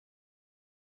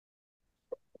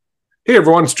Hey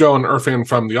everyone, it's Joe and Irfan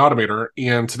from the-automator,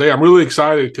 and today I'm really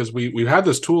excited because we've had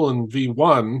this tool in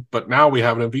V1, but now we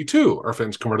have it in V2.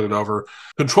 Irfan's converted it over.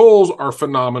 Controls are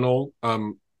phenomenal.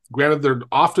 Granted, they're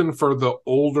often for the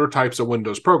older types of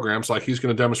Windows programs, like he's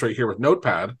going to demonstrate here with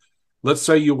Notepad. Let's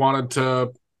say you wanted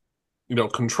to,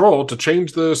 control to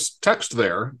change this text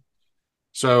there.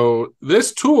 So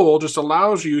this tool just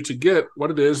allows you to get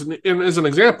what it is, and as an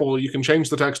example, you can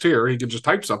change the text here. He can just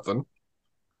type something,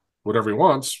 whatever he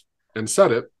wants, and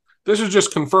set it. This is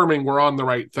just confirming we're on the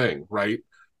right thing, right?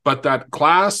 But that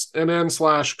class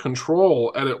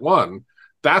nn/control edit one,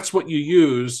 that's what you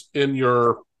use in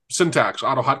your syntax,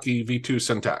 AUTOHOTKEY V2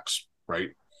 syntax, right?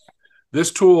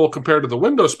 This tool, compared to the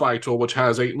Windows Spy tool, which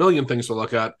has 8 million things to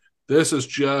look at, this is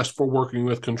just for working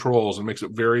with controls and makes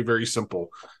it very, very simple.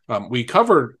 We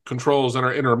covered controls in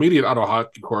our intermediate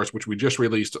AUTOHOTKEY course, which we just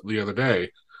released the other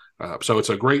day. So it's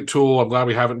a great tool. I'm glad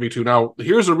we have it in V2. Now,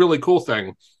 here's a really cool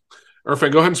thing.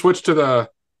 Irfan, go ahead and switch to the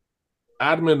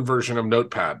admin version of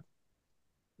Notepad.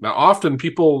 Now, often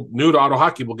people new to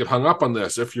AutoHotkey will get hung up on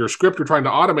this. If your script you're trying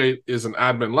to automate is an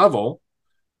admin level,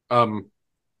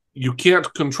 you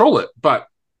can't control it. But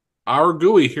our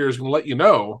GUI here is going to let you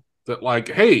know that, like,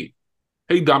 hey,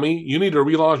 dummy, you need to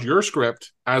relaunch your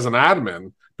script as an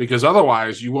admin because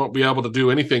otherwise you won't be able to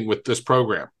do anything with this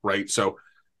program, right? So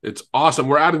it's awesome.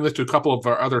 We're adding this to a couple of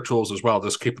our other tools as well,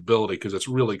 this capability, because it's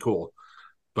really cool.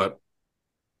 But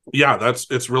yeah,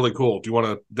 it's really cool. Do you want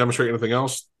to demonstrate anything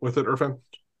else with it, Irfan?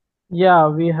 Yeah,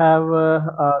 we have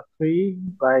a tree.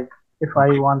 Like if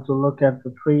I want to look at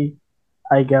the tree,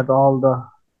 I get all the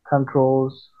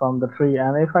controls from the tree,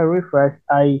 and if I refresh,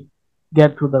 I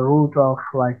get to the root of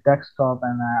like desktop,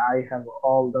 and I have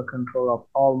all the control of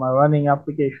all my running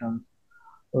applications.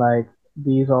 Like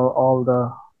these are all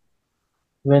the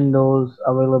windows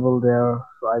available there,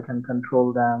 so I can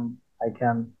control them. I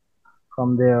can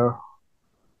from there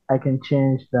I can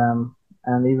change them,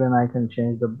 and even I can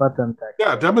change the button text.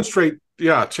 Yeah, So demonstrate.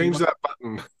 Yeah, change not that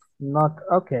button. not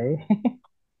okay.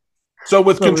 So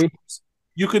with So we controls,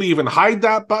 you could even hide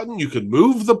that button. You could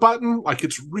move the button. Like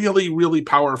it's really, really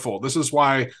powerful. This is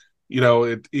why,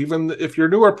 even if you're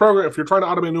newer program, if you're trying to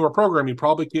automate a newer program, you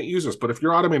probably can't use this. But if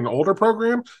you're automating an older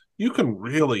program, you can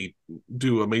really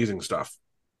do amazing stuff.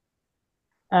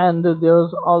 and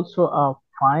there's also a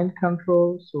find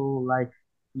control. So like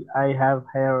I have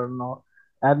here not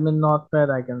admin notepad.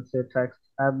 I can say text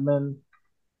admin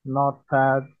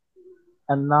notepad,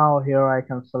 and now here I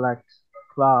can select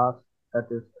class that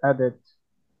is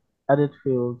edit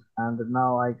fields, and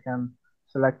now I can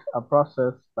select a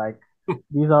process like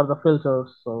these are the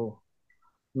filters. So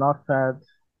notepad.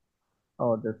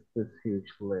 Oh, this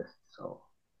huge list. So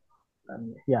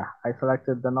and yeah, I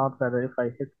selected the notepad. If I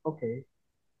hit OK,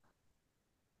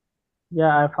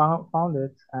 yeah, I found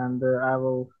it, and I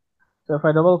will. So if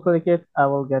I double click it, I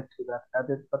will get to that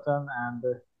edit button, and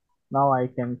now I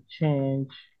can change.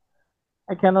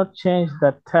 I cannot change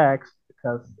the text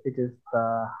because it is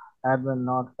the admin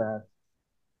notepad.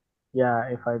 Yeah,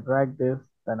 if I drag this,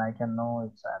 then I can know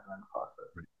it's admin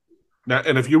process. Now,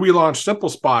 and if you relaunch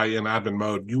SimpleSpy in admin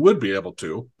mode, you would be able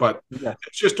to, but Yes.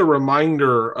 it's just a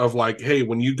reminder of like, hey,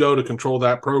 when you go to control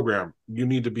that program, you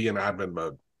need to be in admin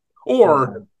mode. Or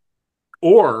Okay.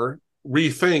 or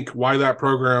rethink why that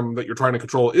program that you're trying to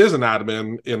control is an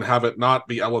admin and have it not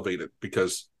be elevated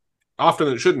because often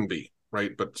it shouldn't be,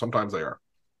 right? But sometimes they are.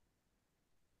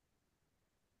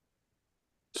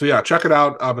 So yeah, check it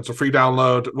out. It's a free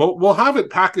download. We'll have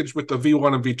it packaged with the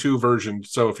V1 and V2 version.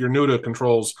 So if you're new to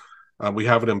controls, we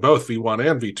have it in both V1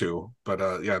 and V2.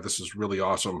 But yeah, this is really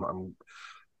awesome. I'm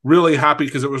really happy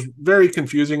because it was very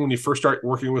confusing when you first start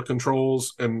working with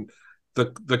controls, and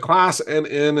the class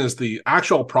NN is the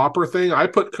actual proper thing. I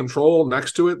put control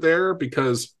next to it there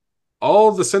because all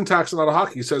of the syntax in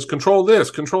AutoHotkey says control this,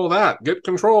 control that, get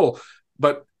control,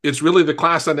 but it's really the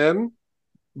class NN.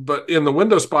 But in the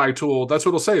Windows Spy tool, that's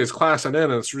what it'll say is class NN,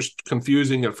 and it's just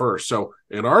confusing at first. So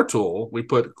in our tool, we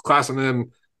put class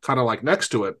NN kind of like next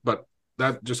to it, but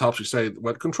that just helps you say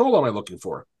what control am I looking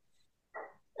for.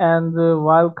 And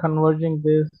while converging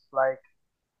this, like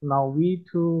now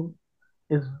V2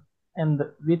 is and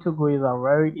the V2 GUIs are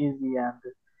very easy, and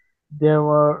there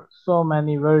were so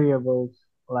many variables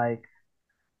like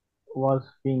was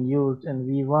being used in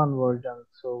V1 version,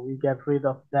 so we get rid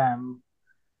of them.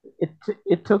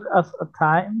 It took us a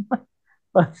time,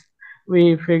 but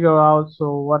we figure out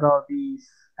so what are these,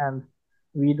 and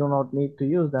we do not need to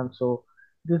use them. So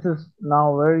this is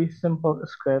now very simple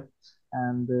scripts,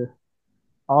 and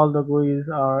all the GUIs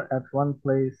are at one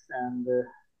place, and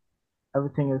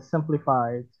everything is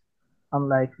simplified,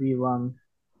 unlike V1.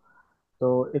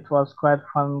 So it was quite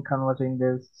fun converting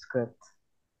this script.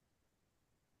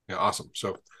 Yeah, awesome.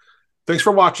 So thanks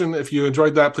for watching. If you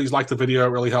enjoyed that, please like the video. It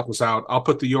really helped us out. I'll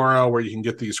put the URL where you can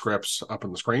get these scripts up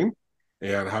on the screen,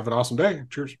 and have an awesome day.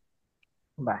 Cheers.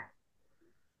 Bye.